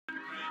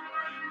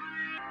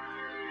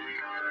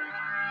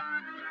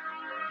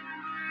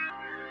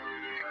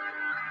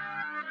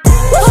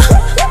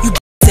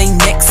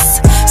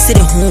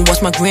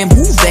watch my gram,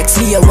 who vex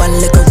me? I want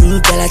like a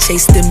rude girl, I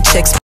chase them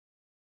checks.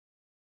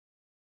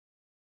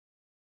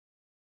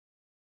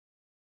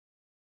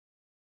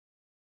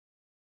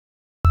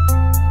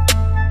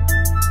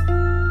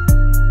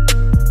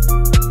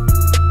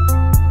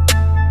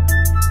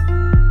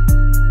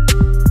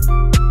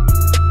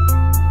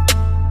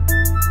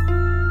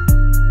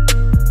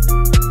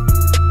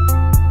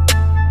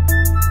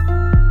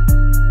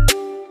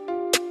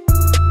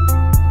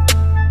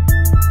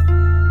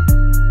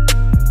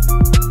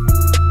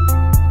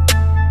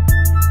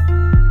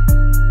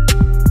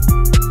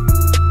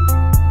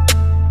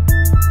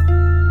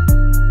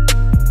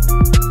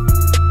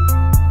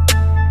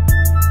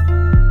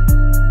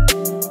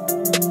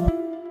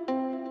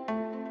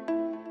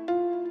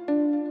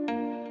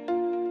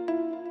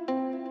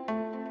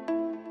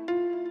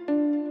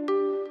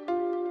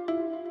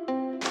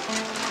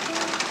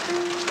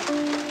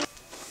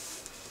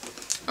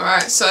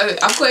 Alright, so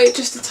I've got it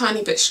just a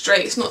tiny bit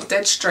straight. It's not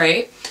dead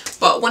straight,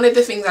 but one of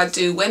the things I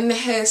do when the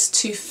hair's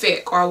too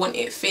thick or I want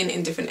it thin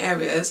in different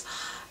areas,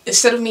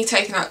 instead of me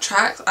taking out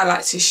tracks, I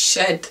like to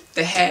shed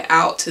the hair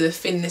out to the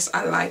thinness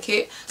I like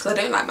it, because I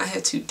don't like my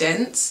hair too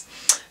dense.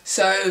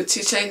 So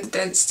to change the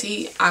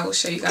density, I will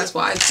show you guys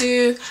what I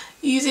do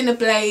using a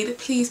blade.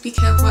 Please be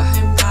careful at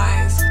home,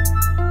 guys.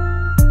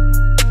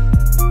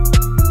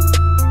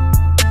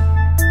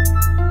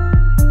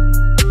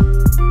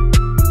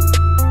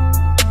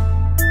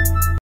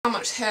 How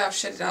much hair I've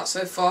shedded out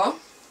so far,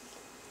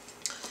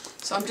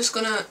 so I'm just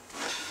gonna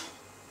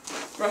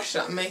brush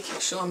that and make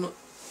sure I'm not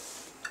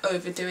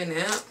overdoing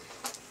it.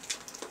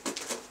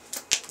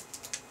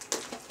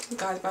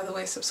 Guys, by the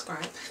way,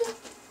 subscribe.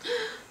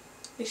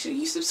 Make sure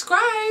you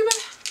subscribe.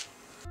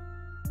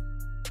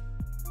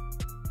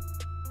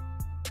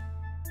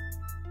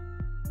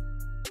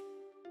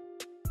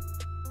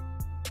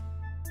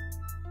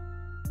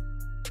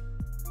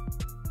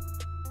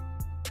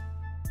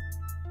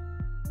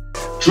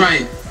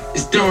 Dry,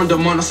 it's there on the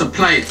man I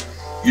supplied.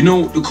 You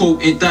know the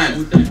coke ain't died.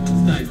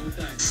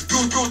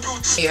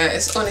 Yeah,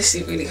 it's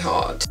honestly really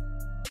hard.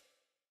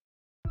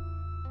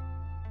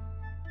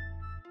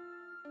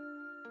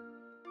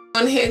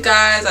 On here,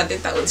 guys, I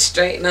did that with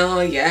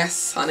straightener.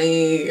 Yes,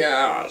 honey.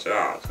 Yes,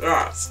 yes,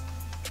 yes.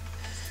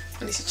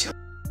 I need to chill.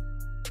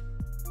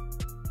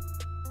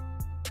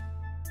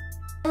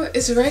 Oh,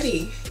 it's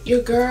ready.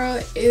 Your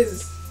girl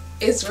is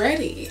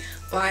ready.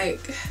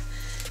 Like,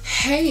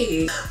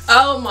 hey.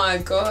 Oh my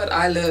god,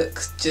 I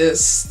look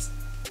just...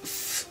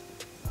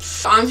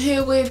 I'm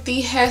here with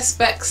the hair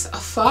specs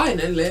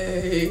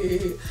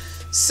finally.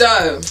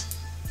 So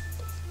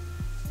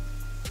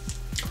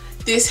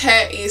this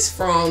hair is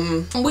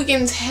from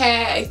Wiggins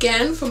Hair,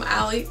 again from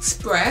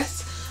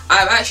AliExpress.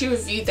 I've actually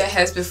reviewed their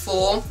hairs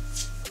before.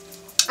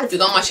 If you've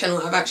got on my channel,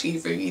 I've actually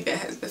reviewed their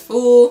hairs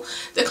before.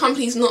 The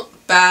company's not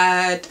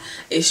bad.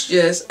 It's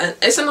just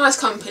it's a nice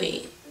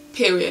company,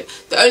 period.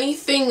 The only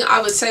thing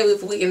I would say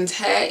with Wiggins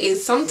Hair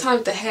is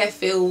sometimes the hair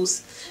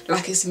feels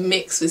like it's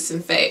mixed with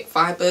synthetic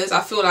fibres.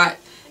 I feel like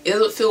it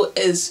doesn't feel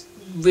as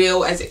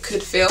real as it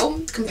could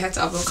feel compared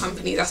to other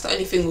companies. That's the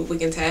only thing with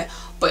Wiggins Hair,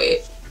 but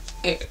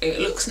it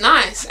looks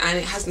nice and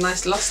it has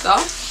nice luster.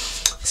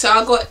 So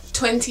I got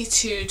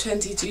 22,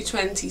 22,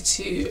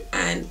 22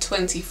 and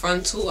 20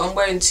 frontal. I'm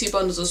wearing 2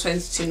 bundles of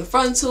 22 in the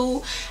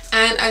frontal,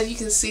 and as you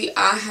can see,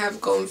 I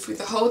have gone through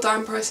the whole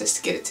dyeing process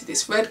to get it to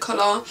this red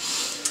colour.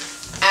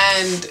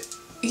 And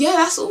yeah,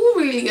 that's all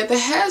really. The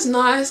hair's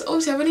nice.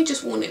 Obviously I've only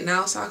just worn it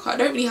now, so I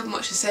don't really have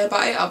much to say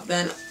about it other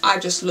than I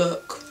just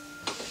look.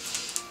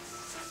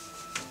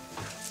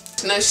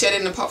 No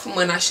shedding apart from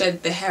when I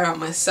shed the hair out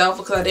myself,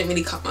 because I didn't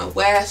really cut my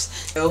wefts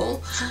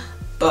still.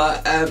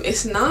 But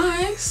it's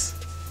nice.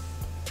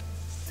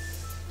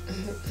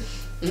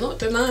 I'm not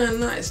denying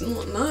that it's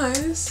not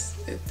nice.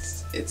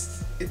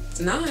 It's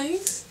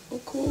nice,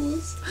 of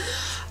course.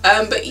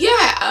 But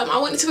yeah, I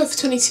wanted to go for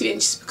 22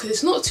 inches because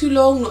it's not too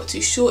long, not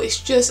too short. It's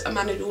just a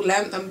manageable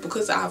length, and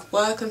because I have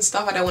work and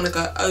stuff, I don't want to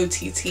go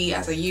OTT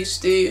as I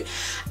used to.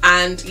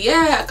 And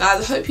yeah,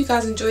 guys, I hope you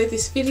guys enjoyed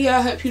this video.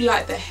 I hope you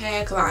like the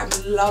hair, because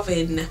I'm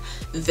loving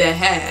the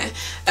hair.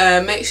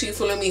 Make sure you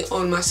follow me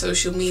on my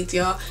social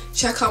media.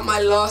 Check out my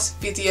last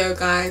video,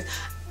 guys.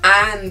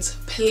 And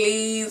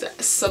please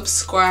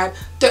subscribe.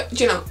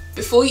 You know,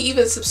 before you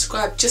even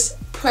subscribe, just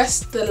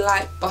press the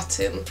like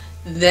button,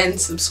 then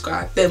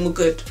subscribe, then we're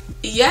good.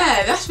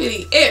 Yeah, that's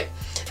really it.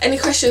 Any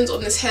questions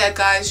on this hair,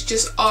 guys,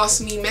 just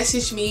ask me,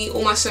 message me.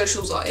 All my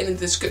socials are in the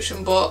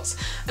description box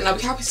and I'll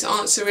be happy to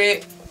answer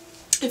it.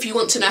 If you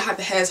want to know how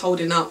the hair's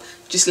holding up,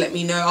 just let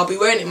me know. I'll be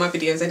wearing it in my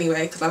videos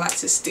anyway, because I like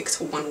to stick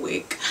to one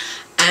wig.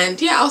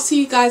 And yeah, I'll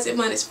see you guys in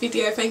my next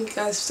video. Thank you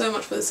guys so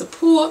much for the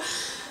support.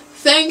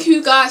 Thank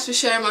you guys for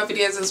sharing my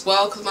videos as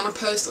well, because when I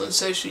post on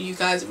social, you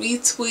guys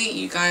retweet,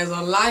 you guys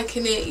are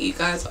liking it, you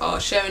guys are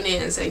sharing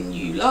it and saying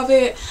you love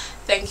it.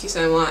 Thank you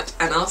so much,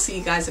 and I'll see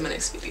you guys in my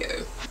next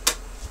video.